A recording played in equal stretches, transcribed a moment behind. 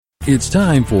It's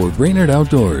time for Brainerd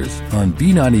Outdoors on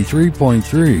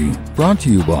B93.3, brought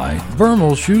to you by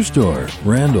Vermal Shoe Store,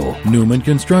 Randall, Newman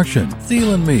Construction,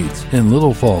 Thielen Meats, and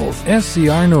Little Falls,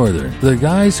 SCR Northern, the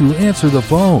guys who answer the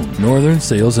phone, Northern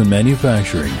Sales and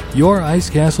Manufacturing, your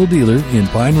Ice Castle dealer in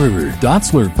Pine River,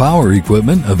 Dotzler Power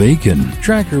Equipment of Aiken,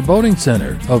 Tracker Boating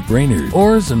Center of Brainerd,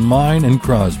 Oars and Mine and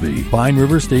Crosby, Pine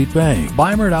River State Bank,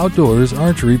 Brainerd Outdoors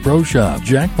Archery Pro Shop,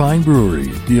 Jack Pine Brewery,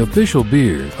 the official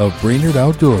beer of Brainerd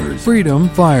Outdoors, Freedom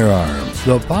Firearms,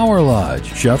 The Power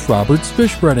Lodge, Chef Robert's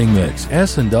Fish Breading Mix,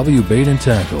 S&W Bait and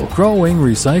Tackle, Crow Wing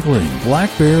Recycling, Black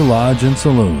Bear Lodge and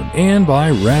Saloon, and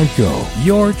by Radco,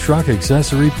 your truck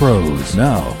accessory pros.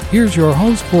 Now, here's your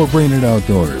host for Brainerd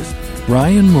Outdoors,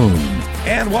 Ryan Moon.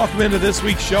 And welcome into this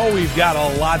week's show. We've got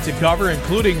a lot to cover,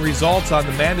 including results on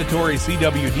the mandatory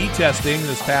CWD testing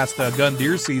this past gun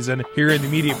deer season here in the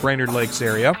immediate Brainerd Lakes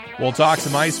area. We'll talk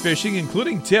some ice fishing,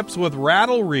 including tips with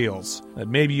rattle reels that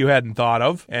maybe you hadn't thought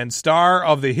of. And star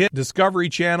of the hit Discovery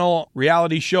Channel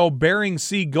reality show Bering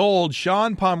Sea Gold,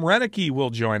 Shawn Pomrenke will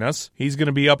join us. He's going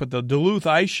to be up at the Duluth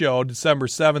Ice Show December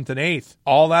 7th and 8th.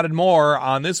 All that and more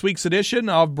on this week's edition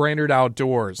of Brainerd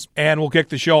Outdoors. And we'll kick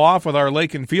the show off with our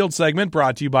Lake and Field segment,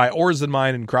 brought to you by Oars and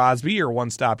Mine in Crosby, your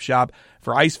one-stop shop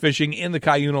for ice fishing in the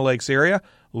Cuyuna Lakes area.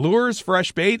 Lures,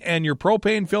 fresh bait, and your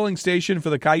propane filling station for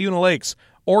the Cuyuna Lakes.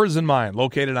 Oars and Mine,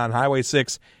 located on Highway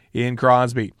 6 in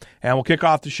Crosby. And we'll kick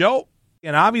off the show.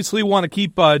 And obviously want to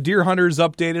keep deer hunters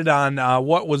updated on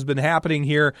what was been happening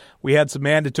here. We had some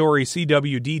mandatory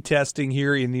CWD testing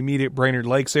here in the immediate Brainerd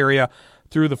Lakes area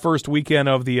through the first weekend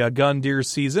of the gun deer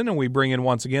season, and we bring in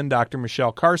once again Dr.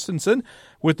 Michelle Carstensen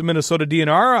with the Minnesota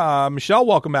DNR. Michelle,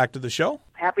 welcome back to the show.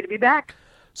 Happy to be back.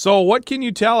 So what can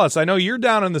you tell us? I know you're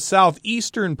down in the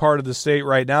southeastern part of the state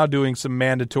right now doing some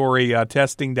mandatory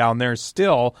testing down there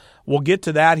still. We'll get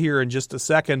to that here in just a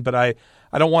second, but I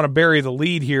don't want to bury the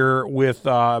lead here with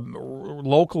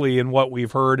locally and what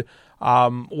we've heard.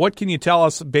 What can you tell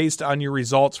us based on your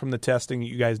results from the testing that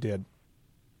you guys did?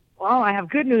 Well, I have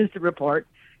good news to report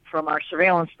from our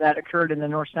surveillance that occurred in the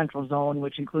north central zone,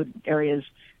 which include areas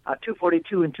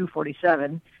 242 and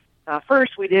 247.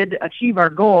 First, we did achieve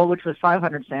our goal, which was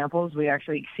 500 samples. We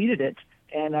actually exceeded it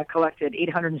and collected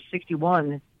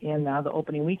 861 in the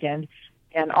opening weekend.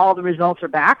 And all the results are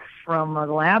back from the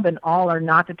lab, and all are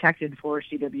not detected for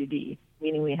CWD,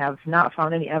 meaning we have not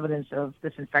found any evidence of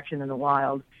this infection in the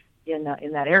wild in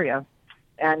that area.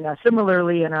 And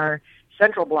similarly, in our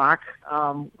central block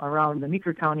around the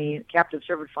Meeker County captive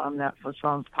cervid farm that was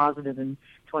found positive in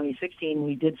 2016,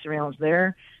 we did surveillance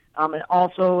there. And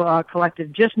also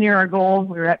collected just near our goal.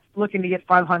 We were looking to get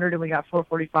 500, and we got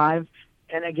 445.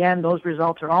 And again, those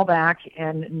results are all back,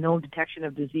 and no detection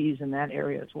of disease in that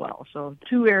area as well. So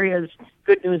 2 areas,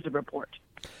 good news to report.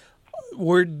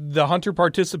 Were the hunter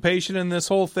participation in this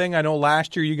whole thing? I know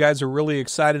last year you guys were really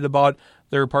excited about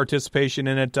their participation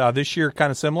in it. This year,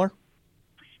 kind of similar?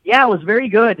 Yeah, it was very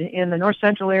good. In the north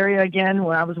central area, again,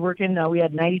 where I was working, we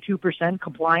had 92%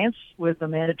 compliance with the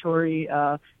mandatory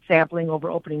sampling over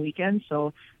opening weekend.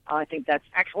 So I think that's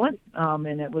excellent,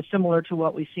 and it was similar to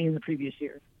what we've seen the previous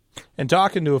year. And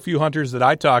talking to a few hunters that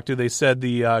I talked to, they said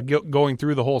the going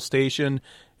through the whole station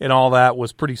and all that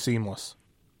was pretty seamless.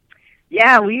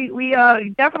 Yeah, we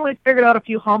definitely figured out a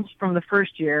few humps from the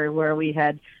first year where we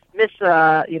had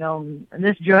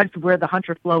misjudged where the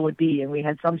hunter flow would be, and we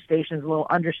had some stations a little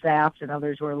understaffed and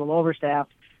others were a little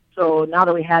overstaffed. So now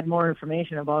that we had more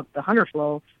information about the hunter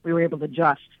flow, we were able to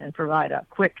adjust and provide a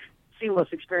quick, seamless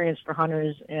experience for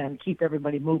hunters and keep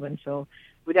everybody moving. So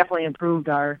we definitely improved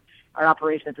our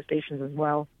operation at the stations as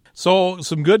well. So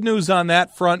some good news on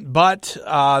that front, but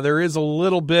there is a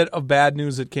little bit of bad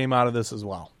news that came out of this as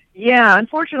well. Yeah,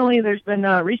 unfortunately, there's been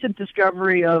a recent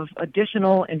discovery of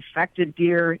additional infected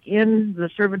deer in the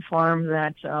cervid farm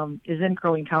that is in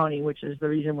Crow Wing County, which is the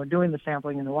reason we're doing the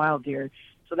sampling in the wild deer.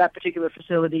 So that particular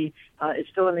facility is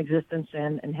still in existence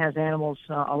and has animals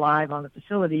alive on the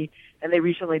facility. And they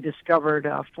recently discovered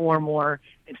 4 more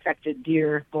infected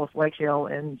deer, both whitetail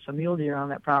and some mule deer on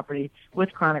that property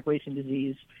with chronic wasting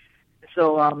disease.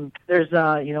 So there's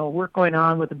work going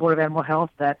on with the Board of Animal Health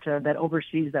that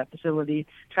oversees that facility,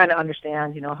 trying to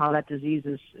understand how that disease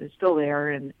is still there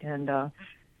and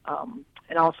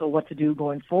also what to do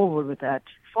going forward with that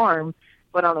farm.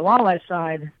 But on the wildlife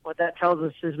side, what that tells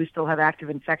us is we still have active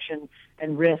infection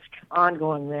and risk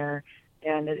ongoing there,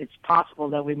 and it's possible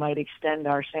that we might extend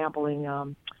our sampling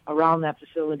around that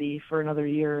facility for another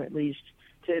year at least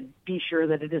to be sure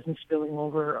that it isn't spilling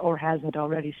over or hasn't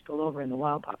already spilled over in the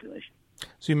wild population.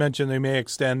 So you mentioned they may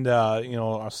extend,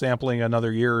 sampling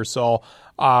another year or so.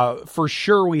 For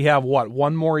sure, we have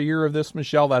one more year of this,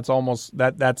 Michelle.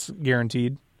 That's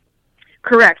guaranteed.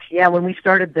 Correct. Yeah, when we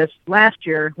started this last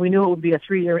year, we knew it would be a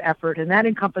 3-year effort, and that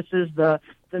encompasses the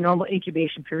normal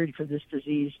incubation period for this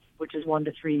disease, which is 1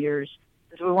 to 3 years.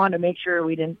 So we wanted to make sure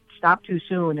we didn't stop too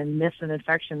soon and miss an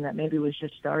infection that maybe was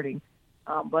just starting.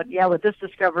 But yeah, with this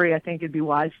discovery, I think it'd be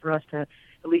wise for us to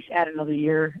at least add another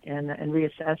year and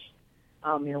reassess,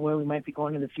 where we might be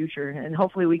going in the future, and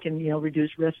hopefully we can,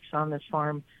 reduce risks on this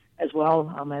farm as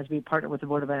well, as we partner with the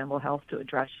Board of Animal Health to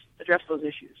address those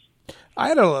issues. I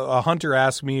had a hunter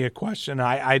ask me a question.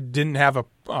 I didn't have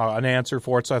an answer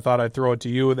for it, so I thought I'd throw it to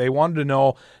you. They wanted to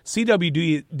know,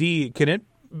 CWD, can it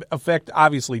affect,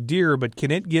 obviously, deer, but can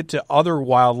it get to other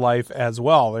wildlife as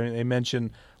well? They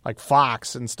mentioned like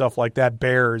fox and stuff like that,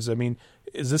 bears. I mean,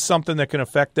 is this something that can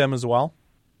affect them as well?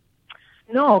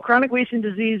 No, chronic wasting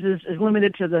disease is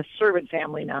limited to the cervid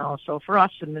family now. So for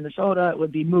us in Minnesota, it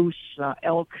would be moose,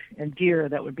 elk, and deer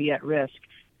that would be at risk.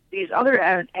 These other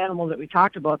animals that we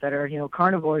talked about that are,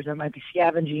 carnivores that might be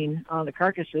scavenging on the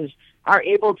carcasses are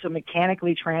able to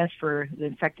mechanically transfer the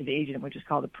infected agent, which is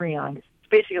called a prion.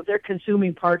 Basically, if they're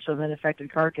consuming parts of an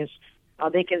infected carcass,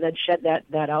 they can then shed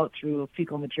that out through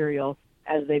fecal material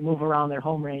as they move around their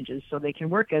home ranges. So they can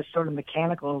work as sort of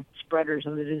mechanical spreaders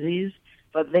of the disease,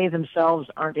 but they themselves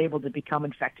aren't able to become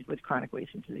infected with chronic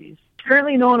wasting disease.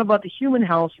 Currently known about the human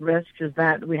health risks is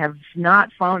that we have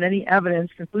not found any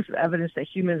conclusive evidence that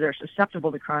humans are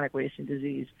susceptible to chronic wasting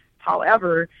disease.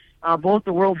 However, both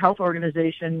the World Health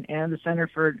Organization and the Center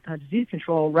for Disease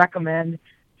Control recommend,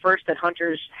 first, that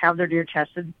hunters have their deer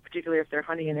tested, particularly if they're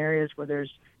hunting in areas where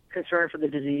there's concern for the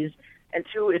disease, and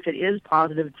 2, if it is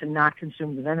positive, to not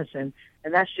consume the venison.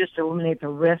 And that's just to eliminate the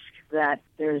risk that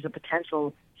there is a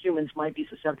potential humans might be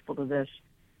susceptible to this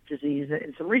disease.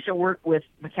 And some recent work with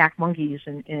macaque monkeys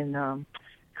in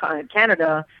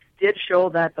Canada did show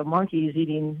that the monkeys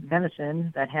eating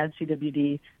venison that had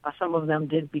CWD, some of them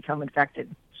did become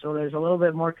infected. So there's a little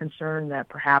bit more concern that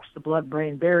perhaps the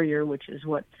blood-brain barrier, which is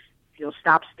what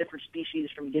stops different species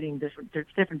from getting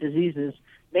different diseases,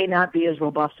 may not be as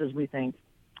robust as we think.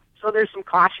 So there's some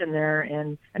caution there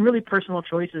and really personal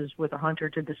choices with a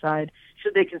hunter to decide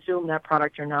should they consume that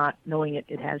product or not, knowing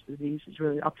it has disease is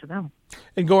really up to them.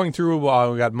 And going through,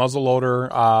 we got muzzleloader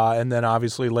and then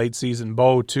obviously late season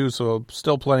bow too, so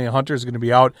still plenty of hunters going to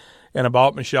be out and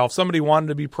about. Michelle, if somebody wanted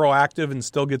to be proactive and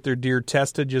still get their deer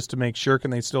tested just to make sure,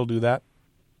 can they still do that?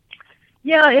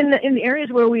 Yeah, in the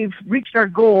areas where we've reached our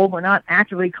goal, we're not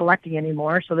actively collecting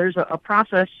anymore. So there's a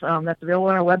process that's available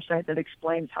on our website that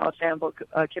explains how a sample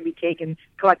can be taken,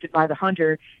 collected by the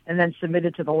hunter, and then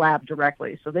submitted to the lab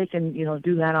directly. So they can,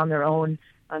 do that on their own.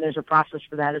 There's a process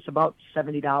for that. It's about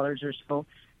 $70 or so.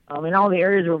 In all the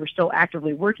areas where we're still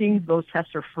actively working, those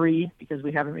tests are free because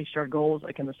we haven't reached our goals,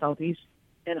 like in the Southeast.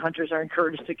 And hunters are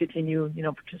encouraged to continue,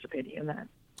 participating in that.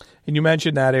 And you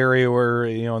mentioned that area where,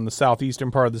 in the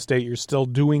southeastern part of the state, you're still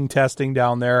doing testing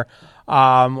down there.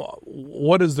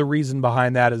 What is the reason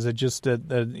behind that? Is it just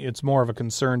that it's more of a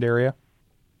concerned area?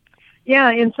 Yeah,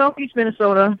 in southeast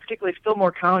Minnesota, particularly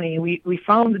Fillmore County, we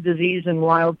found the disease in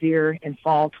wild deer in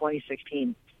fall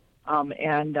 2016.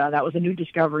 And that was a new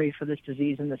discovery for this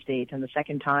disease in the state, and the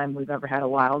second time we've ever had a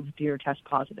wild deer test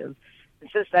positive. And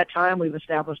since that time, we've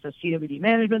established a CWD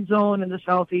management zone in the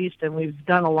southeast, and we've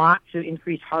done a lot to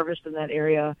increase harvest in that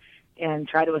area and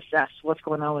try to assess what's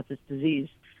going on with this disease.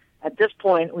 At this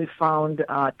point, we've found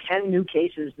 10 new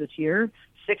cases this year,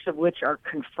 6 of which are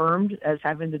confirmed as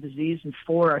having the disease, and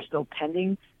 4 are still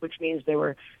pending, which means they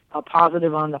were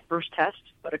positive on the first test,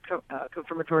 but a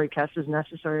confirmatory test is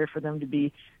necessary for them to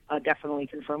be definitely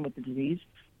confirmed with the disease.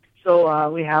 So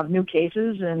we have new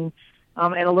cases and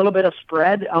a little bit of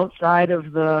spread outside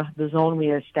of the zone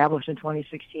we established in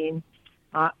 2016.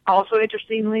 Also,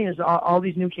 interestingly, is all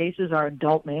these new cases are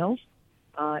adult males,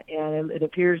 and it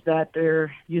appears that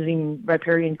they're using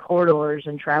riparian corridors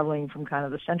and traveling from kind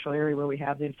of the central area where we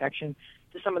have the infection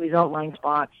to some of these outlying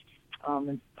spots,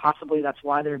 and possibly that's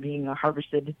why they're being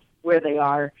harvested where they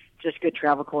are, just good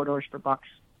travel corridors for bucks.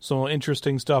 So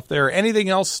interesting stuff there. Anything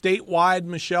else statewide,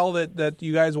 Michelle, that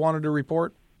you guys wanted to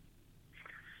report?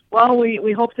 Well,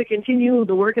 we hope to continue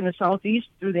the work in the Southeast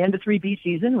through the end of 3B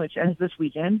season, which ends this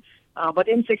weekend. But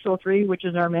in 603, which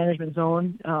is our management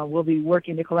zone, we'll be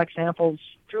working to collect samples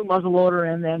through muzzleloader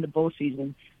and then the bow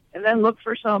season. And then look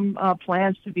for some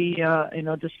plans to be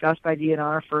discussed by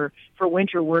DNR for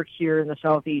winter work here in the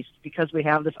Southeast. Because we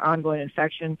have this ongoing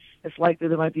infection, it's likely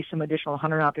there might be some additional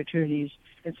hunter opportunities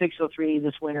in 603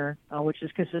 this winter, which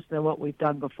is consistent with what we've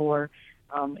done before.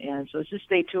 And so just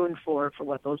stay tuned for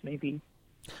what those may be.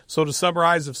 So to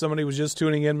summarize, if somebody was just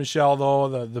tuning in, Michelle,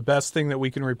 though, the best thing that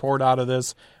we can report out of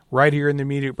this right here in the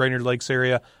immediate Brainerd Lakes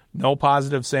area, no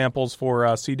positive samples for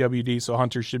CWD, so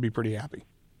hunters should be pretty happy.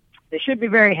 They should be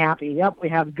very happy. Yep, we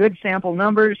have good sample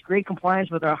numbers, great compliance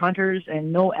with our hunters,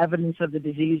 and no evidence of the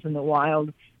disease in the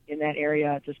wild in that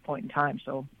area at this point in time.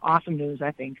 So awesome news,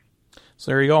 I think.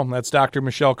 So there you go. That's Dr.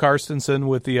 Michelle Karstensen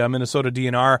with the Minnesota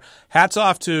DNR. Hats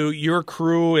off to your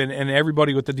crew and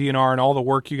everybody with the DNR and all the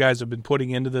work you guys have been putting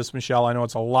into this, Michelle. I know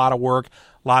it's a lot of work,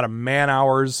 a lot of man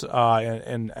hours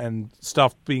and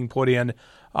stuff being put in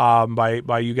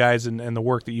by you guys and the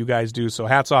work that you guys do. So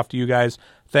hats off to you guys.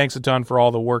 Thanks a ton for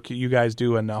all the work that you guys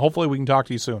do, and hopefully we can talk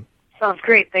to you soon. Sounds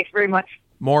great. Thanks very much.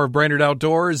 More of Brainerd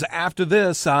Outdoors after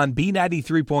this on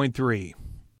B93.3.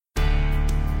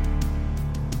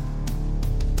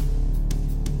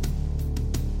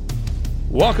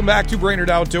 Welcome back to Brainerd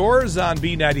Outdoors on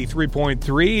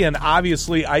B93.3, and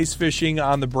obviously ice fishing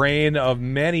on the brain of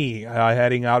many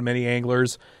heading out, many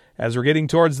anglers, as we're getting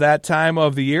towards that time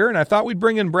of the year. And I thought we'd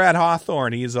bring in Brad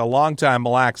Hawthorne. He's a longtime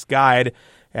Mille Lacs guide,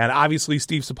 and obviously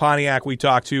Steve Saponiak we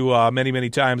talked to many, many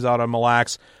times out on Mille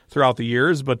Lacs throughout the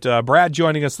years. But Brad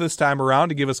joining us this time around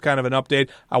to give us kind of an update.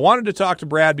 I wanted to talk to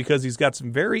Brad because he's got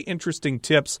some very interesting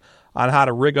tips on how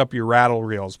to rig up your rattle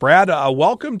reels. Brad,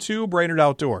 welcome to Brainerd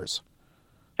Outdoors.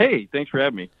 Hey, thanks for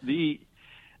having me.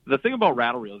 The thing about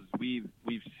rattle reels is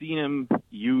we've seen them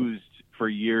used for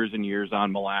years and years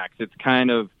on Mille Lacs. It's kind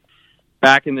of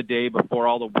back in the day before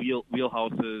all the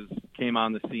wheelhouses came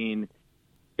on the scene.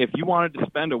 If you wanted to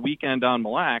spend a weekend on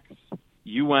Mille Lacs,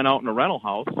 you went out in a rental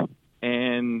house,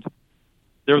 and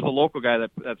there was a local guy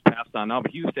that's passed on now,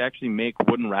 but he used to actually make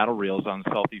wooden rattle reels on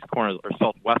the southeast corner or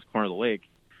southwest corner of the lake,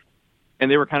 and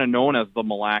they were kind of known as the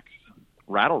Mille Lacs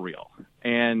rattle reel.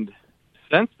 And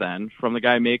since then, from the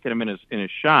guy making them in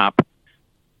his shop,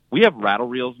 we have rattle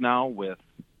reels now with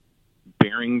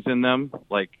bearings in them,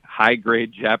 like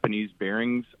high-grade Japanese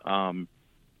bearings.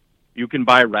 You can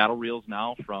buy rattle reels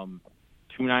now from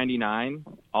 $2.99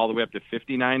 all the way up to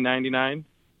 $59.99.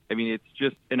 I mean, it's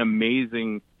just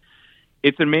amazing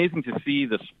to see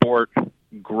the sport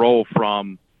grow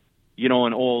from, an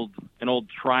old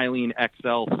Trilene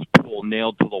XL spool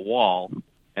nailed to the wall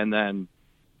and then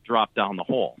drop down the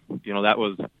hole. That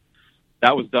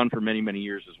was done for many, many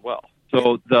years as well.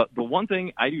 So the one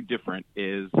thing I do different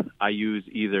is I use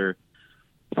either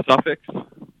Suffolk's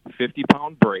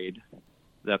 50-pound braid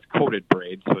that's coated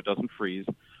braid so it doesn't freeze,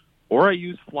 or I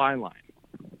use fly line.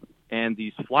 And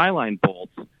these fly line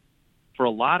bolts, for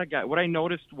a lot of guys, what I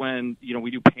noticed when,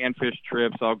 we do panfish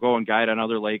trips, I'll go and guide on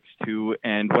other lakes too,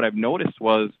 and what I've noticed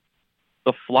was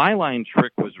the fly line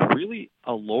trick was really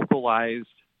a localized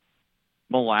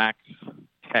Mille Lacs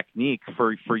technique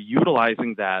for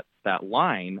utilizing that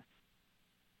line,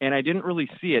 and I didn't really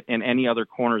see it in any other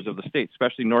corners of the state,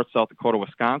 especially North, South Dakota,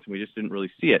 Wisconsin. We just didn't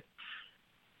really see it.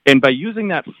 And by using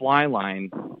that fly line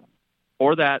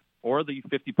or the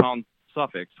 50-pound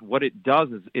Suffolk, what it does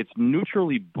is it's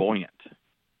neutrally buoyant.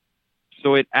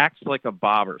 So it acts like a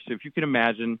bobber. So if you can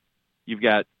imagine, you've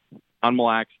got on Mille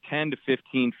Lacs 10 to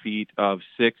 15 feet of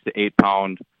 6 to 8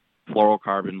 pound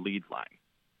fluorocarbon lead line.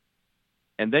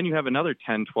 And then you have another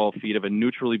 10, 12 feet of a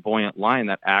neutrally buoyant line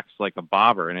that acts like a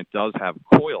bobber, and it does have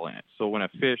coil in it. So when a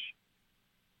fish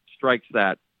strikes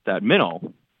that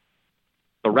minnow,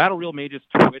 the rattle reel may just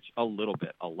twitch a little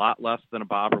bit, a lot less than a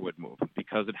bobber would move,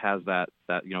 because it has that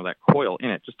coil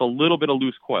in it, just a little bit of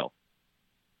loose coil.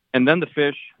 And then the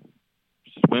fish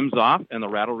swims off, and the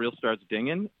rattle reel starts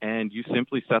dinging, and you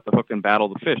simply set the hook and battle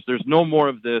the fish. There's no more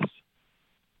of this,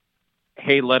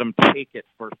 hey, let them take it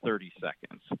for 30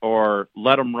 seconds or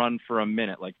let them run for a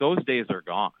minute. Like, those days are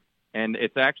gone. And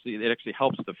it actually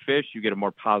helps the fish. You get a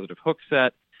more positive hook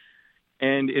set.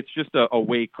 And it's just a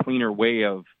way cleaner way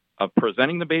of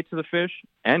presenting the bait to the fish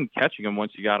and catching them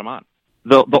once you got them on.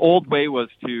 The old way was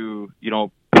to,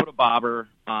 put a bobber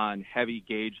on heavy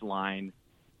gauge line,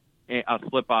 a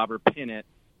slip bobber, pin it,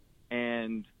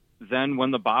 and then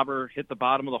when the bobber hit the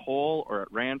bottom of the hole or it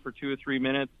ran for 2 or 3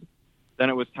 minutes, then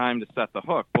it was time to set the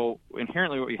hook. Well,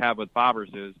 inherently what you have with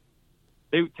bobbers is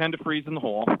they tend to freeze in the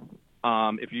hole.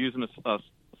 If you're using a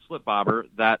slip bobber,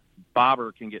 that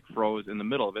bobber can get froze in the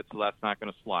middle of it, so that's not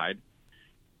going to slide.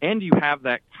 And you have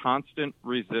that constant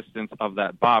resistance of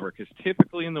that bobber, because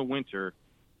typically in the winter,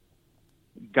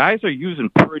 guys are using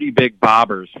pretty big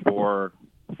bobbers for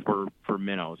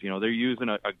minnows. They're using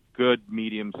a good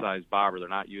medium-sized bobber. They're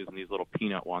not using these little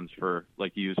peanut ones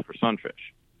like you use for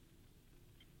sunfish.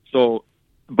 So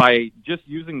by just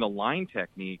using the line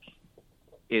technique,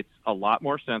 it's a lot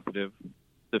more sensitive.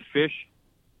 The fish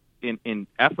in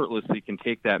effortlessly can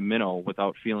take that minnow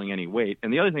without feeling any weight.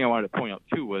 And the other thing I wanted to point out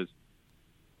too was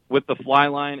with the fly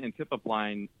line and tip-up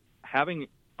line, having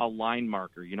a line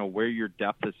marker, where your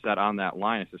depth is set on that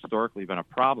line has historically been a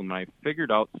problem. And I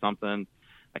figured out something.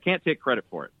 I can't take credit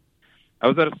for it. I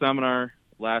was at a seminar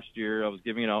last year. I was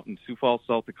giving it out in Sioux Falls,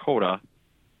 South Dakota,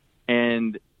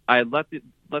 and I let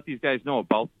these guys know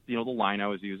about the line I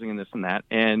was using and this and that.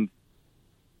 And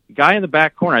guy in the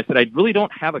back corner, I said, I really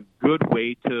don't have a good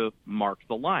way to mark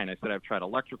the line. I said, I've tried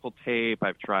electrical tape,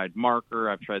 I've tried marker,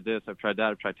 I've tried this, I've tried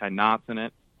that, I've tried tying knots in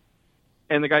it.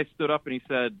 And the guy stood up and he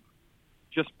said,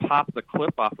 just pop the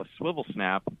clip off a swivel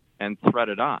snap and thread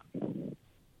it on.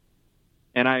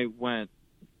 And I went,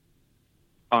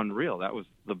 unreal. That was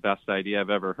the best idea I've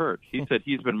ever heard. He said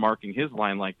he's been marking his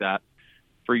line like that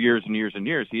for years and years and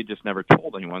years. He had just never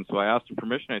told anyone. So I asked him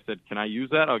permission. I said, can I use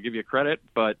that? I'll give you credit,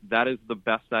 but that is the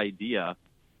best idea,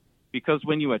 because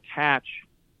when you attach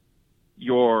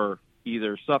your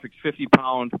either Suffolk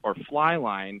 50-pound or fly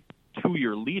line to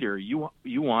your leader, you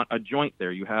want a joint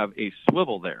there. You have a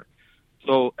swivel there.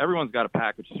 So everyone's got a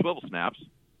package of swivel snaps.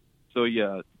 So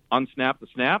you unsnap the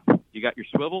snap, you got your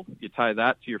swivel, you tie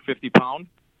that to your 50-pound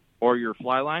or your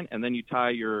fly line, and then you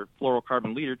tie your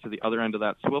fluorocarbon leader to the other end of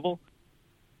that swivel,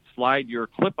 slide your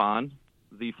clip on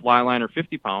the fly line or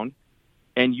 50-pound,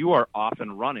 and you are off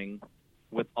and running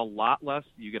with a lot less.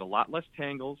 You get a lot less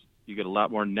tangles. You get a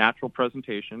lot more natural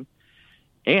presentation.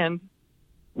 And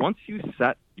once you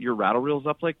set your rattle reels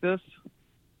up like this,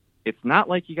 it's not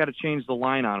like you got to change the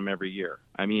line on them every year.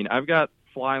 I mean, I've got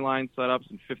fly line setups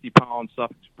and 50-pound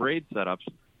Suffolk braid setups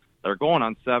that are going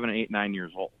on 7, 8, 9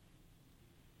 years old.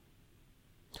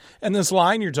 And this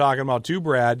line you're talking about too,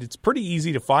 Brad, it's pretty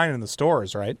easy to find in the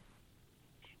stores, right?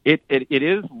 It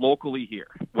is locally here.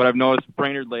 What I've noticed,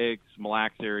 Brainerd Lakes, Mille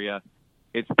Lacs area,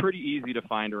 it's pretty easy to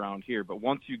find around here. But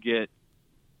once you get,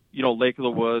 Lake of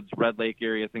the Woods, Red Lake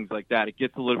area, things like that, it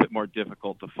gets a little bit more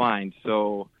difficult to find.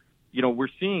 So, we're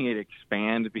seeing it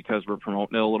expand because we're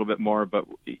promoting it a little bit more. But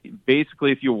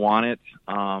basically, if you want it,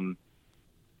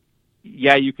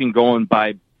 you can go and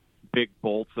buy big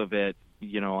bolts of it,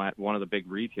 at one of the big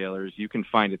retailers. You can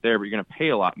find it there, but you're going to pay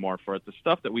a lot more for it. The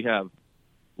stuff that we have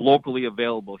locally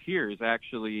available here is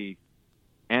actually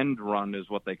end run, is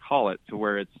what they call it, to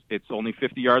where it's only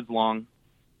 50 yards long,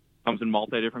 comes in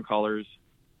multi-different colors,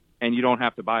 and you don't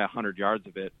have to buy 100 yards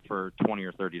of it for $20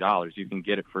 or $30. You can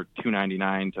get it for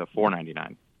 $2.99 to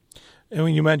 $4.99. And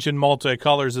when you mentioned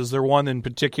multi-colors, is there one in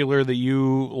particular that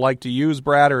you like to use,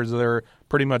 Brad, or is there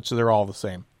pretty much they're all the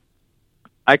same?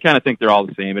 I kind of think they're all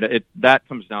the same. That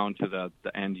comes down to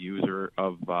the end user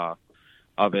of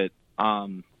it.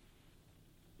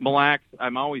 Mille Lacs,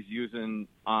 I'm always using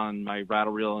on my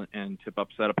rattle reel and tip-up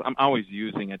setup. I'm always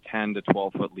using a 10 to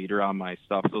 12-foot leader on my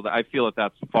stuff, so that I feel that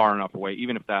that's far enough away.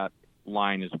 Even if that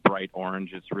line is bright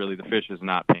orange, it's really, the fish is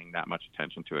not paying that much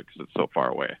attention to it because it's so far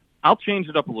away. I'll change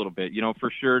it up a little bit. For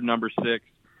sure, number 6,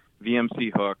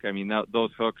 VMC hook. I mean,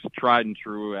 those hooks, tried and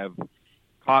true, have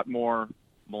caught more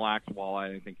Mille Lacs walleye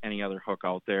than I think any other hook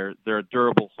out there. They're a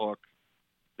durable hook.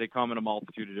 They come in a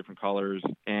multitude of different colors,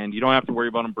 and you don't have to worry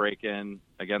about them breaking.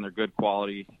 Again, they're good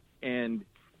quality. And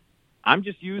I'm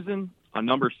just using a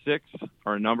number 6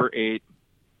 or a number 8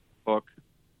 hook.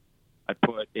 I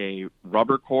put a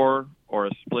rubber core or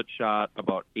a split shot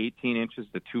about 18 inches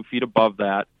to 2 feet above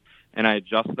that, and I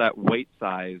adjust that weight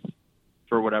size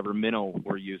for whatever minnow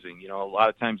we're using. A lot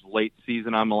of times late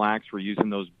season on Mille Lacs, we're using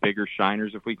those bigger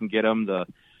shiners if we can get them, the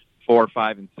 4,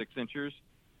 5, and 6 inchers.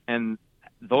 And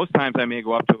those times I may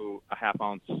go up to a half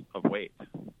ounce of weight.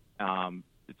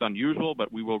 It's unusual,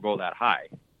 but we will go that high.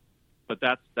 But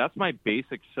that's my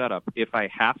basic setup. If I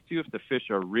have to, if the fish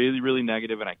are really, really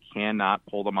negative and I cannot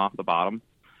pull them off the bottom,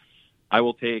 I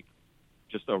will take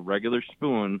just a regular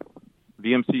spoon,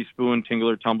 VMC spoon,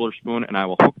 Tingler tumbler spoon, and I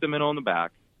will hook the minnow in the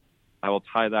back. I will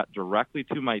tie that directly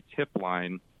to my tip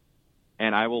line,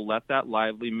 and I will let that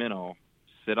lively minnow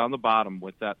sit on the bottom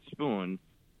with that spoon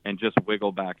and just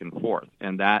wiggle back and forth.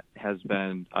 And that has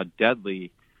been a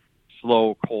deadly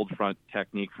slow cold front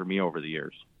technique for me over the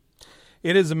years.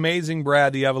 It is amazing,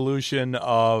 Brad, the evolution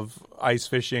of ice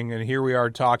fishing, and here we are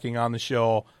talking on the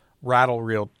show rattle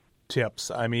reel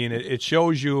tips. I mean, it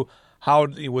shows you how,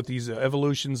 with these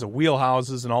evolutions of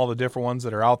wheelhouses and all the different ones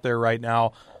that are out there right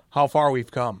now, how far we've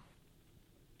come.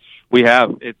 We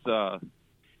have. It's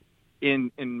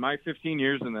in my 15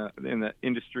 years in the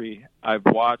industry, I've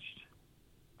watched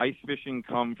ice fishing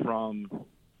come from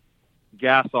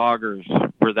gas augers,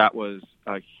 where that was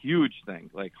a huge thing.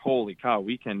 Like, holy cow,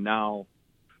 we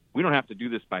don't have to do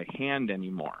this by hand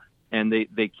anymore. And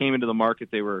they came into the market.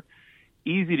 They were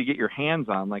easy to get your hands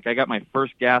on. Like, I got my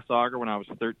first gas auger when I was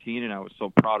 13, and I was so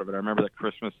proud of it. I remember that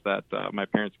Christmas that my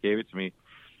parents gave it to me.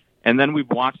 And then we've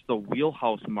watched the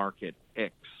wheelhouse market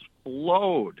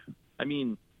explode. I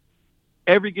mean,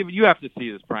 you have to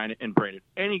see this, Brian and Braden.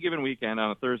 Any given weekend on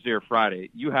a Thursday or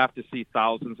Friday, you have to see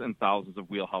thousands and thousands of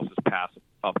wheelhouses pass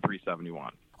up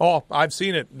 371. Oh, I've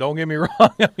seen it. Don't get me wrong.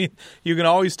 I mean, you can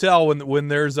always tell when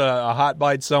there's a hot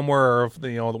bite somewhere, or if,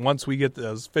 once we get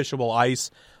those fishable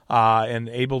ice and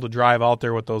able to drive out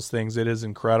there with those things, it is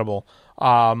incredible.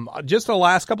 Just the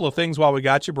last couple of things while we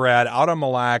got you, Brad, out on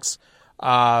Mille Lacs.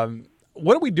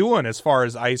 What are we doing as far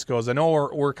as ice goes? I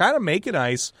know we're kind of making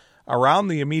ice around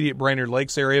the immediate Brainerd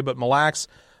Lakes area, but Mille Lacs,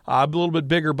 a little bit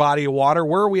bigger body of water.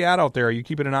 Where are we at out there? Are you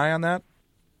keeping an eye on that?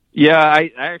 Yeah,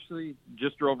 I actually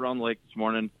just drove around the lake this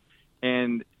morning,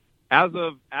 and as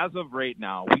of right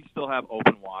now, we still have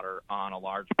open water on a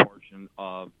large portion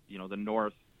of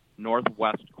the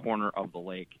northwest corner of the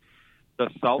lake. The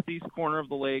southeast corner of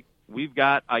the lake, we've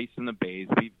got ice in the bays.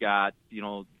 We've got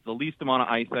the least amount of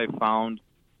ice I've found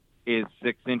is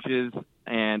 6 inches,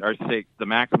 the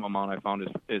maximum amount I found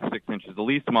is 6 inches. The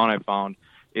least amount I found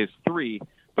is 3.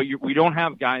 But we don't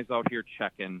have guys out here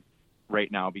checking right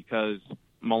now because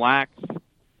Mille Lacs,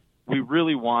 we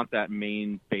really want that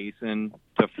main basin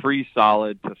to freeze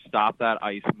solid, to stop that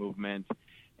ice movement,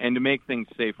 and to make things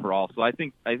safe for all. So I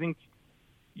think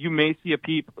you may see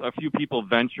a few people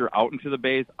venture out into the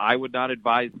bays. I would not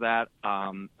advise that,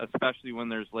 especially when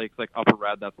there's lakes like Upper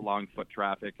Red, that's allowing foot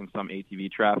traffic and some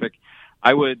ATV traffic.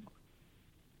 I would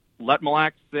let Mille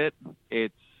Lacs sit.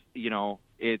 It's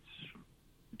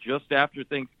just after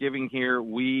Thanksgiving here.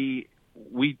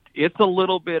 It's a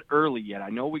little bit early yet.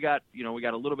 I know we got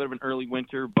a little bit of an early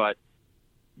winter, but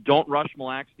don't rush Mille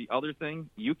Lacs. The other thing,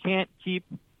 you can't keep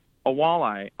a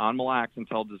walleye on Mille Lacs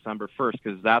until December 1st,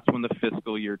 because that's when the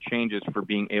fiscal year changes for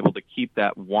being able to keep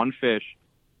that one fish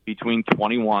between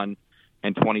 21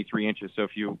 and 23 inches. So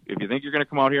if you think you're going to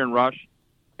come out here and rush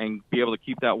and be able to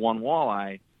keep that one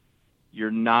walleye, you're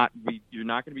not going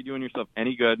to be doing yourself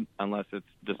any good unless it's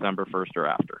December 1st or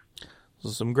after. So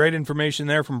some great information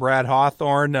there from Brad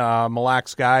Hawthorne, Mille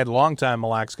Lacs guide, longtime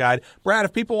Mille Lacs guide. Brad,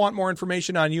 if people want more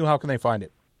information on you, how can they find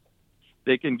it?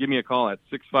 They can give me a call at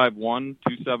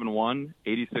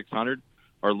 651-271-8600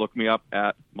 or look me up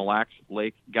at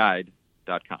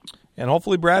MilleLacsLakeGuide.com. And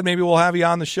hopefully, Brad, maybe we'll have you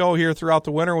on the show here throughout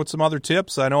the winter with some other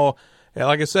tips. I know,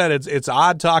 like I said, it's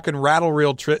odd talking rattle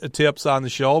reel tips on the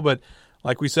show, but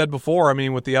like we said before, I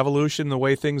mean, with the evolution, the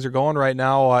way things are going right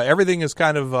now, everything is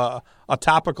kind of a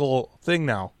topical thing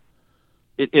now.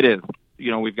 It is.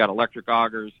 We've got electric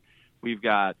augers. We've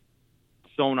got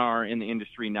sonar in the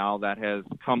industry now that has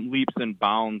come leaps and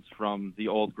bounds from the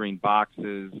old green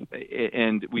boxes.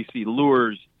 And we see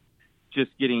lures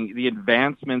just getting the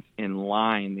advancements in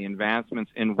line, the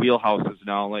advancements in wheelhouses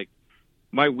now. Like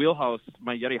my wheelhouse,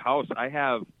 my Yeti house, I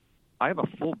have a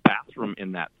full bathroom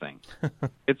in that thing.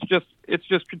 It's just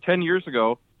 10 years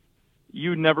ago,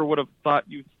 you never would have thought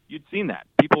you'd seen that.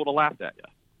 People would have laughed at you.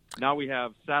 Now we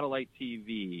have satellite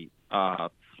TV,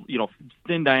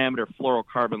 thin diameter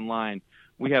fluorocarbon line.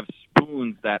 We have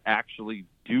spoons that actually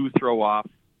do throw off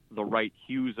the right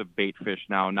hues of bait fish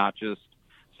now, not just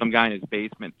some guy in his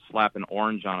basement slapping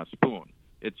orange on a spoon.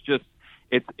 If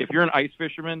you're an ice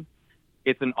fisherman,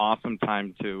 it's an awesome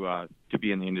time to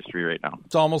be in the industry right now.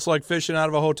 It's almost like fishing out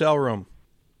of a hotel room.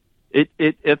 That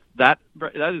is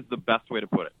the best way to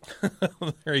put it.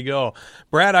 There you go.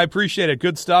 Brad, I appreciate it.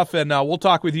 Good stuff, and we'll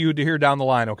talk with you here down the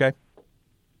line, okay?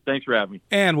 Thanks for having me.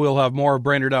 And we'll have more of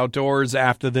Brainerd Outdoors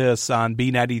after this on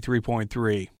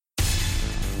B93.3.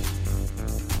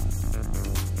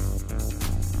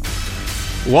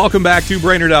 Welcome back to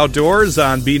Brainerd Outdoors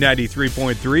on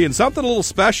B93.3, and something a little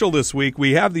special this week.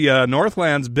 We have the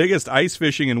Northland's biggest ice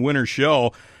fishing and winter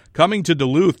show coming to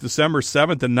Duluth December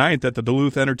 7th and 9th at the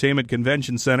Duluth Entertainment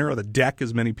Convention Center, or the Deck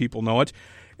as many people know it.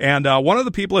 And one of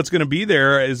the people that's going to be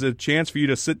there is a chance for you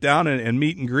to sit down and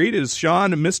meet and greet is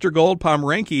Shawn, Mr. Gold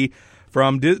Pomrenke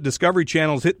from Discovery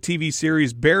Channel's hit TV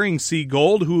series Bering Sea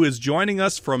Gold, who is joining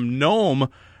us from Nome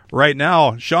right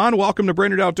now. Shawn, welcome to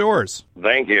Brainerd Outdoors.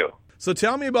 Thank you. So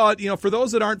tell me about, for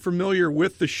those that aren't familiar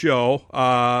with the show,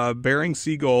 Bering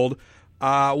Sea Gold,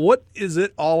 what is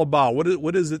it all about?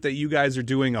 What is it that you guys are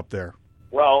doing up there?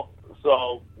 Well,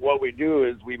 so what we do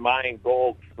is we mine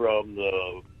gold from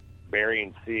the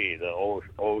Bering Sea, the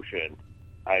ocean.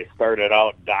 I started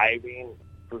out diving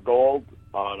for gold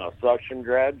on a suction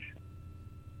dredge,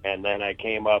 and then I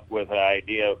came up with an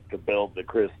idea to build the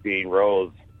Christine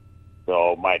Rose.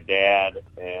 So my dad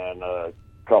and a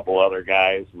couple other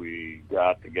guys, we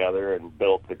got together and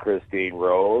built the Christine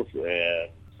Rose, and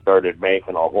started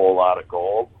making a whole lot of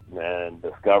gold. And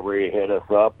Discovery hit us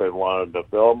up and wanted to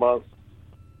film us.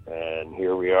 And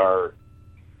here we are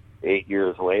 8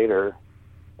 years later,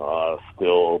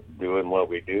 still doing what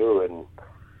we do and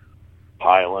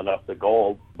piling up the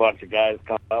gold. A bunch of guys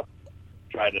come up,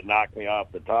 try to knock me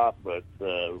off the top, but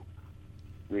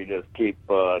we just keep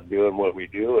doing what we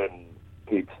do and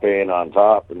keep staying on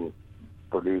top and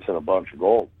producing a bunch of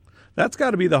gold. That's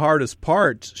got to be the hardest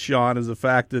part, Shawn, is the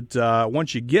fact that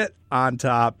once you get on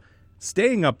top,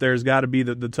 staying up there has got to be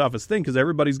the toughest thing because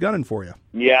everybody's gunning for you.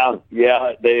 Yeah,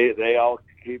 they all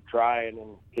keep trying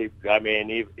and keep. I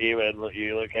mean, even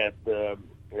you look at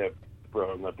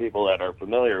from the people that are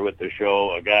familiar with the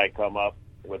show, a guy come up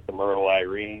with the Merle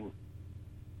Irene.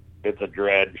 It's a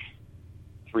dredge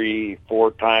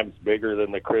 3-4 times bigger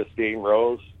than the Christine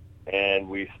Rose, and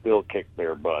we still kick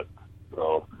their butt.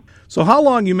 So how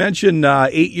long, you mentioned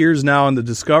 8 years now on the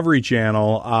Discovery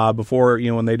Channel before,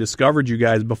 when they discovered you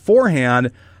guys.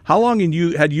 Beforehand, how long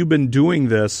had you been doing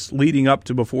this leading up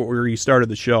to before you started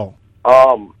the show?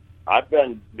 I've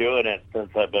been doing it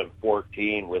since I've been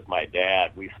 14 with my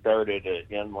dad. We started an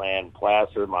inland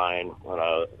placer mine when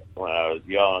I was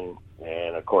young,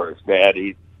 and of course, Dad,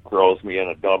 he throws me in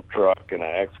a dump truck and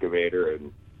an excavator,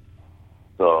 and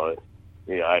so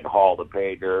I'd haul the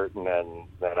pay dirt and then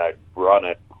I'd run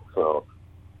it. So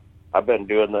I've been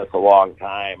doing this a long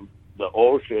time. The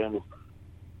ocean,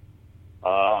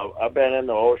 I've been in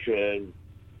the ocean.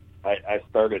 I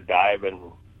started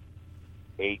diving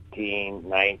 18,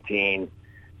 19,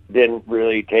 didn't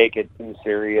really take it too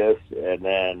serious, and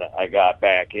then I got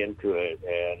back into it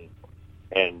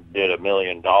and did $1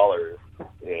 million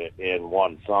in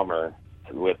one summer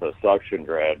with a suction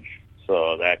dredge.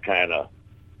 So that kind of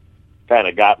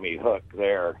got me hooked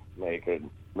there, making.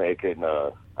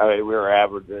 I mean, we were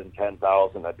averaging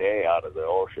 10,000 a day out of the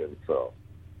ocean. So,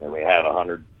 and we had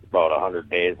about 100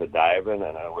 days of diving,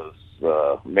 and I was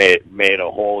made a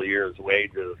whole year's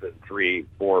wages in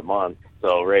 3-4 months.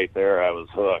 So right there, I was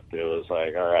hooked. It was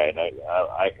like, all right,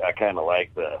 I kind of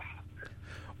like this.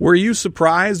 Were you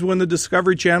surprised when the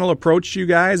Discovery Channel approached you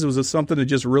guys? Was it something that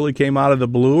just really came out of the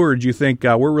blue, or did you think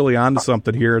we're really onto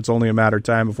something here? It's only a matter of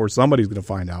time before somebody's going to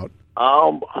find out.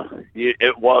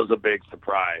 It was a big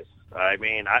surprise. I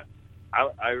mean,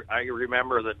 I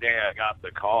remember the day I got the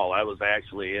call. I was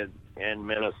actually in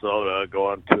Minnesota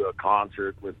going to a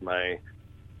concert with my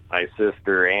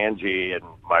sister Angie and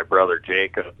my brother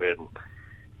Jacob,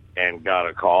 and got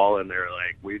a call, and they're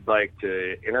like, "We'd like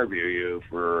to interview you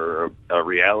for a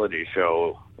reality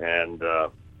show." And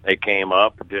they came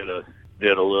up, did a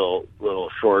little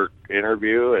short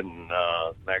interview, and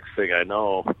next thing I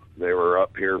know, they were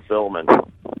up here filming.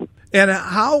 And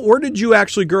where did you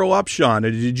actually grow up, Shawn?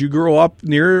 Did you grow up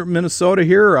near Minnesota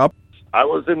here or up? I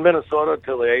was in Minnesota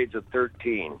till the age of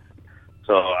 13.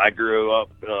 So I grew up,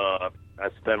 I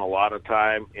spent a lot of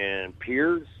time in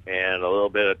Piers and a little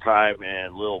bit of time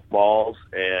in Little Falls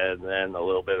and then a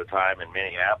little bit of time in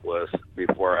Minneapolis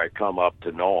before I come up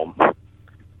to Nome.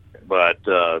 But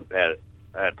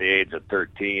at the age of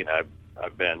 13,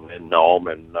 I've been in Nome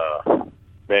and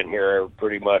been here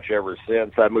pretty much ever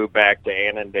since. I moved back to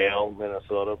Annandale,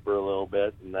 Minnesota for a little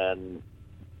bit, and then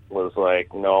was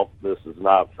like, nope, this is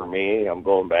not for me. I'm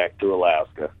going back to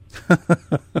Alaska.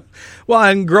 Well,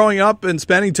 and growing up and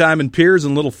spending time in Piers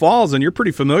and Little Falls, and you're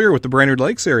pretty familiar with the Brainerd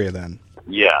Lakes area then.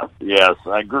 Yeah, yes.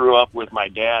 I grew up with my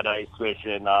dad ice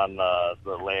fishing on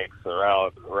the lakes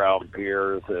around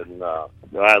Piers, and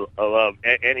I love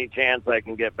any chance I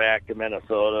can get back to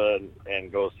Minnesota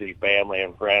and go see family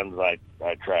and friends. I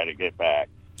try to get back.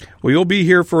 Well, you'll be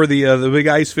here for the big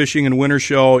ice fishing and winter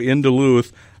show in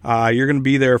Duluth. You're going to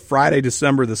be there Friday,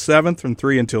 December the 7th from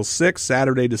 3 until 6,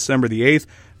 Saturday, December the 8th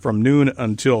from noon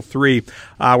until 3.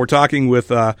 We're talking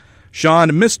with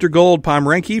Shawn, Mr. Gold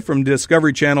Pomrenke from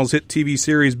Discovery Channel's hit TV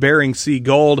series Bering Sea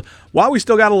Gold. While we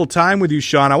still got a little time with you,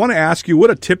 Shawn, I want to ask you what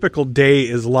a typical day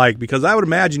is like, because I would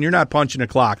imagine you're not punching a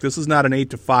clock. This is not an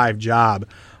 8 to 5 job.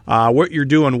 What you're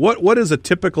doing, what does a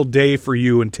typical day for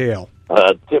you entail?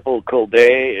 A typical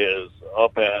day is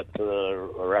up at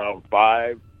around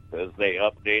 5 as they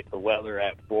update the weather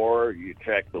at 4. You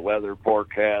check the weather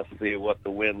forecast, see what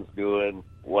the wind's doing,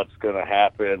 what's going to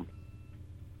happen,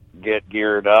 get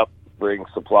geared up, bring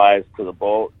supplies to the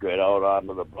boat, get out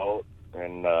onto the boat,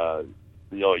 and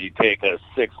you take a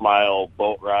 6-mile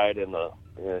boat ride in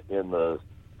the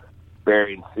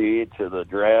Bering Sea to the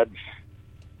dredge,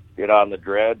 get on the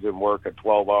dredge and work a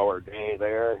 12-hour day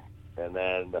there, and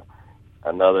then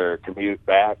another commute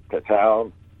back to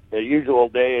town, The usual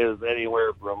day is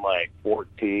anywhere from like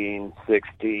 14,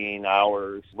 16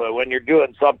 hours. But when you're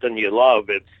doing something you love,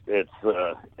 it's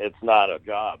not a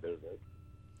job, is it?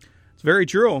 It's very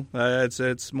true.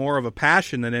 It's more of a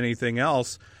passion than anything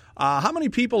else. How many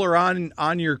people are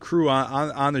on your crew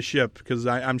on the ship? Because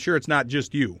I'm sure it's not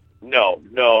just you. No.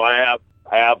 I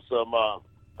have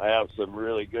some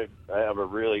really good. I have a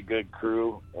really good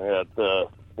crew. I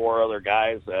got 4 other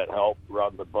guys that help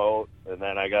run the boat, and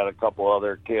then I got a couple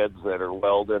other kids that are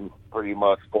welding pretty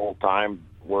much full time,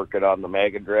 working on the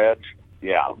mega dredge.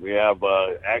 Yeah, we have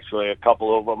actually a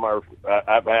couple of them are.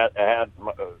 I've had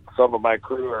some of my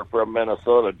crew are from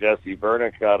Minnesota. Jesse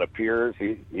Vernick out of Piers.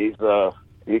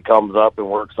 He comes up and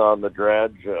works on the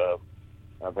dredge.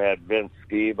 I've had Vince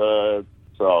Skiba.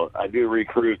 So I do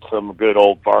recruit some good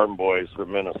old farm boys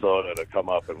from Minnesota to come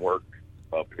up and work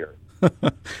up here.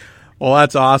 Well,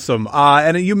 that's awesome.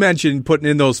 And you mentioned putting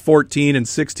in those 14 and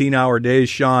 16-hour days,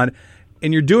 Shawn,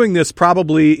 and you're doing this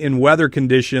probably in weather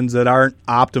conditions that aren't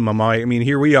optimum. I mean,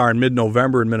 here we are in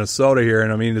mid-November in Minnesota here,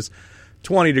 and I mean, it's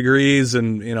 20 degrees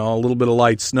and, a little bit of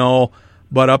light snow.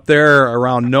 But up there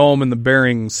around Nome and the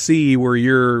Bering Sea, where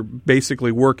you're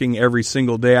basically working every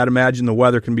single day, I'd imagine the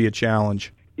weather can be a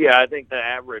challenge. Yeah, I think the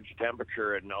average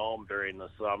temperature in Nome during the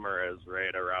summer is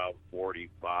right around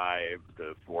 45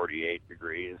 to 48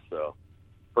 degrees, so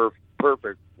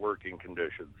perfect working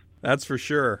conditions. That's for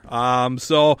sure.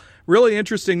 So really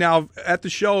interesting now at the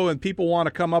show, and people want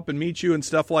to come up and meet you and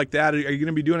stuff like that. Are you going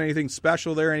to be doing anything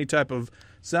special there, any type of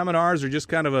seminars, or just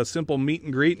kind of a simple meet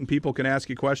and greet and people can ask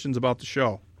you questions about the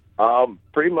show?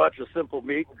 Pretty much a simple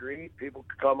meet and greet. People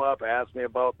can come up, ask me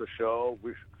about the show.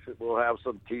 We'll have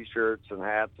some T-shirts and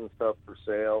hats and stuff for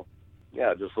sale.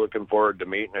 Yeah, just looking forward to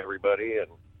meeting everybody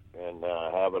and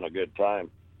having a good time.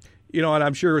 And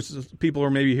I'm sure people are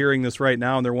maybe hearing this right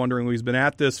now and they're wondering, he's been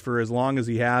at this for as long as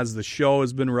he has. The show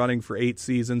has been running for 8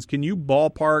 seasons. Can you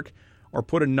ballpark or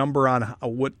put a number on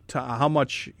how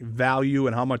much value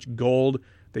and how much gold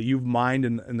that you've mined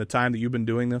in the time that you've been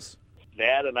doing this?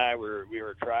 Dad and I were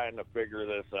trying to figure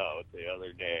this out the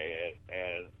other day,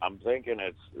 and I'm thinking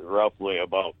it's roughly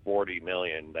about $40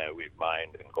 million that we've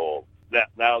mined in gold.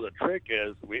 Now the trick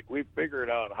is we figured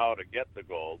out how to get the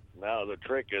gold. Now the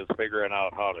trick is figuring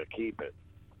out how to keep it.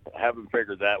 I haven't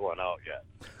figured that one out yet.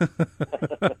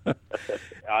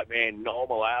 I mean, Nome,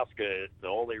 Alaska, the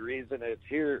only reason it's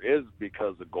here is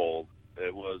because of gold.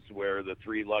 It was where the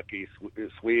 3 lucky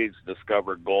Swedes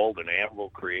discovered gold in Anvil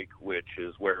Creek, which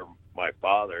is where my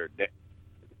father,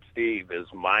 Steve, is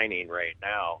mining right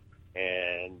now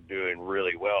and doing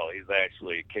really well. He's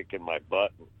actually kicking my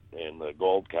butt in the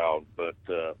gold count, but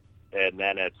and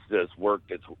then it's just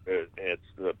worked. It's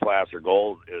the placer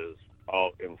gold is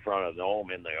out in front of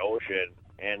Nome in the ocean,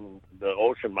 and the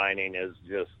ocean mining is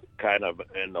just kind of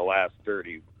in the last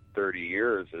 30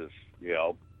 years is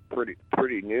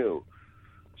pretty new.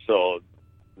 So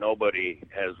nobody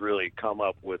has really come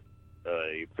up with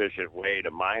an efficient way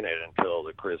to mine it until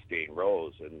the Christine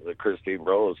Rose. And the Christine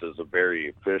Rose is a very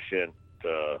efficient,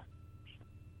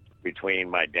 between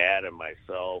my dad and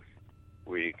myself,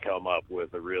 we come up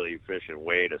with a really efficient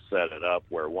way to set it up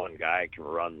where one guy can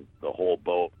run the whole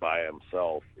boat by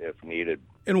himself if needed.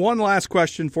 And one last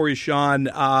question for you, Shawn.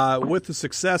 With the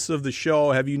success of the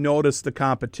show, have you noticed the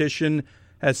competition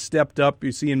has stepped up?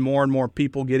 You're seeing more and more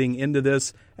people getting into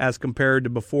this as compared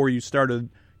to before you started.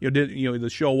 The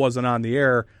show wasn't on the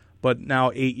air, but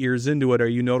now 8 years into it, are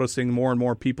you noticing more and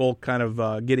more people kind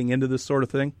of getting into this sort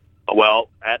of thing? Well,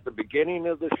 at the beginning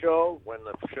of the show, when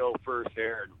the show first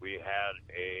aired, we had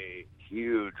a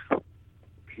huge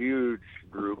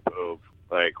group of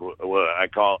I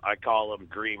call them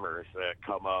dreamers that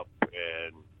come up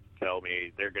and tell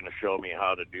me they're going to show me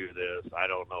how to do this. I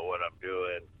don't know what I'm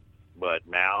doing. But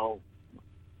now,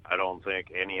 I don't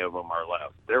think any of them are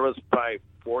left. There was probably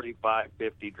 45,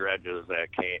 50 dredges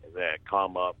that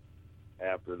come up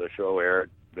after the show aired.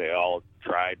 They all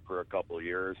tried for a couple of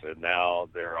years, and now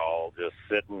they're all just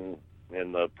sitting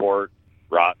in the port,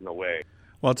 rotting away.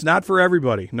 Well, it's not for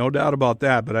everybody, no doubt about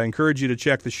that. But I encourage you to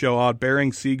check the show out,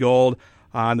 Bering Sea Gold,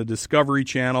 on the Discovery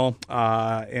Channel.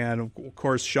 And, of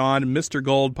course, Shawn, Mr.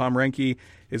 Gold Pomrenke,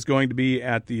 is going to be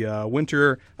at the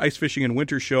Winter Ice Fishing and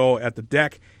Winter Show at the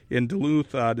Deck in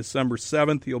Duluth, December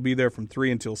 7th. He'll be there from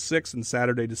 3 until 6, and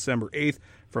Saturday, December 8th,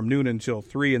 from noon until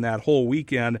 3, and that whole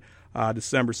weekend,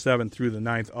 December 7th through the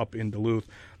 9th, up in Duluth.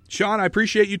 Shawn, I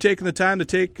appreciate you taking the time to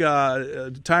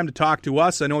talk to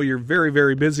us. I know you're very,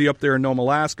 very busy up there in Nome,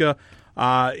 Alaska.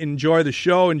 Enjoy the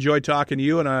show, enjoy talking to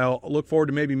you, and I'll look forward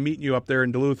to maybe meeting you up there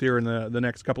in Duluth here in the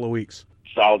next couple of weeks.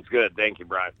 Sounds good. Thank you,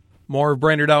 Brian. More of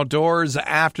Brainerd Outdoors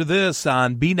after this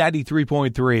on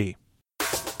B93.3.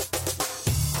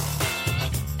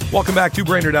 Welcome back to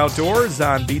Brainerd Outdoors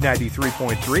on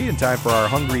B93.3, and time for our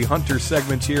Hungry Hunter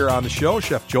segment here on the show.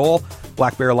 Chef Joel,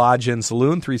 Black Bear Lodge and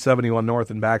Saloon, 371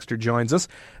 North in Baxter, joins us.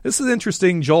 This is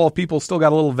interesting, Joel. If people still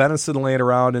got a little venison laying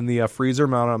around in the freezer,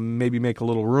 maybe make a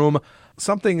little room.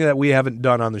 Something that we haven't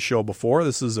done on the show before.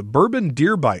 This is a bourbon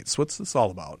deer bites. What's this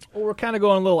all about? Well, we're kind of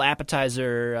going a little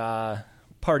appetizer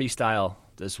party style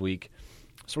this week.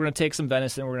 So we're going to take some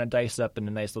venison. We're going to dice it up into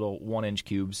nice little 1-inch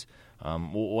cubes.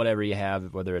 Whatever you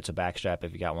have, whether it's a backstrap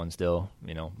if you got one still,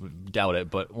 doubt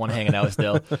it, but one hanging out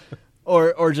still,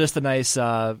 or just a nice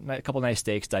couple nice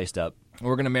steaks diced up.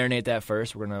 We're gonna marinate that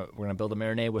first. We're gonna build a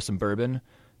marinade with some bourbon.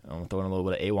 Throw in a little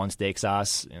bit of A1 steak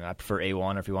sauce. I prefer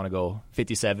A1, or if you want to go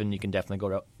 57, you can definitely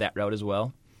go that route as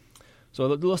well. So a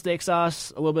little steak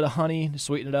sauce, a little bit of honey to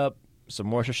sweeten it up,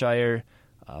 some Worcestershire,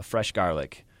 fresh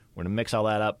garlic. We're gonna mix all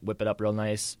that up, whip it up real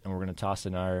nice, and we're gonna toss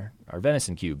in our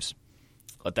venison cubes.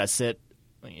 Let that sit,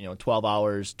 12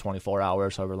 hours, 24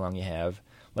 hours, however long you have.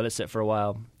 Let it sit for a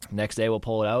while. Next day, we'll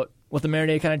pull it out. Let the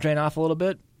marinade kind of drain off a little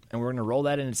bit, and we're going to roll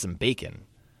that into some bacon.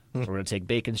 So we're going to take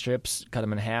bacon strips, cut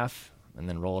them in half, and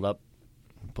then roll it up,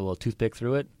 put a little toothpick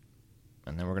through it,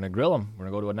 and then we're going to grill them. We're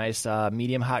going to go to a nice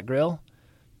medium hot grill,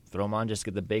 throw them on, just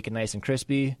get the bacon nice and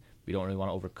crispy. We don't really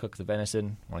want to overcook the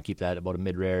venison. We want to keep that about a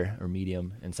mid-rare or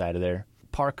medium inside of there.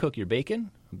 Par cook your bacon,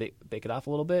 bake it off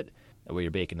a little bit. That way your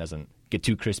bacon doesn't get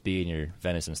too crispy and your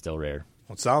venison's still rare.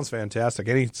 Well, it sounds fantastic.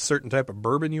 Any certain type of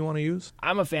bourbon you want to use?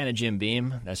 I'm a fan of Jim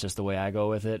Beam. That's just the way I go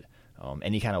with it.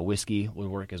 Any kind of whiskey would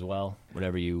work as well,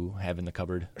 whatever you have in the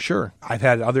cupboard. Sure. I've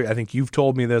had I think you've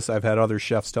told me this, I've had other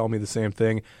chefs tell me the same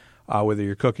thing, whether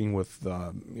you're cooking with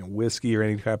whiskey or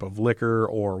any type of liquor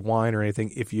or wine or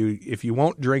anything. If you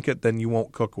won't drink it, then you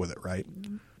won't cook with it, right?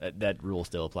 That rule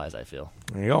still applies, I feel.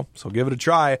 There you go. So give it a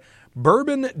try.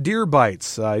 Bourbon Deer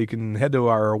Bites. You can head to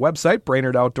our website,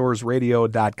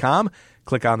 BrainerdOutdoorsRadio.com.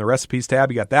 Click on the recipes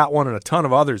tab. You got that one and a ton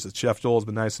of others that Chef Joel has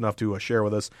been nice enough to share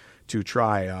with us to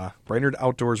try.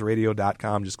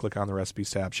 BrainerdOutdoorsRadio.com. Just click on the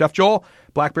recipes tab. Chef Joel,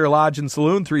 Black Bear Lodge and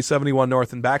Saloon, 371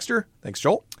 North in Baxter. Thanks,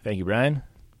 Joel. Thank you, Brian.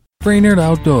 Brainerd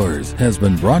Outdoors has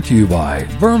been brought to you by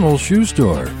Vernal Shoe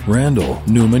Store, Randall,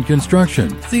 Newman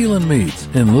Construction, Thielen Meats,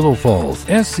 and Little Falls,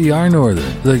 SCR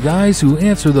Northern, the guys who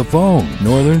answer the phone,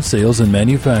 Northern Sales and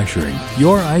Manufacturing,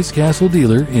 your Ice Castle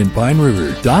dealer in Pine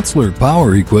River, Dotzler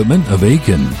Power Equipment of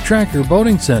Aiken, Tracker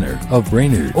Boating Center of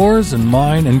Brainerd, Oars and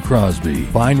Mine and Crosby,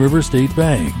 Pine River State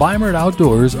Bank, Bimert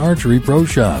Outdoors Archery Pro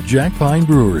Shop, Jack Pine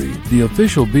Brewery, the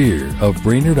official beer of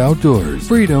Brainerd Outdoors,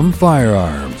 Freedom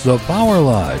Firearms, The Power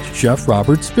Lodge, Chef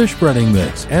Robert's Fish Breading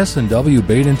Mix, S&W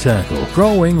Bait and Tackle,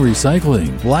 Crowing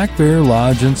Recycling, Black Bear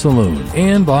Lodge and Saloon,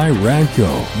 and by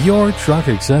Radco, your truck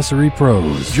accessory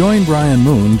pros. Join Brian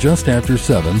Moon just after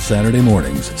 7 Saturday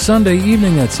mornings, Sunday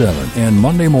evening at 7, and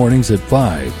Monday mornings at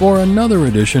 5 for another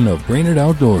edition of Brainerd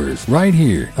Outdoors right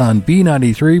here on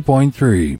B93.3.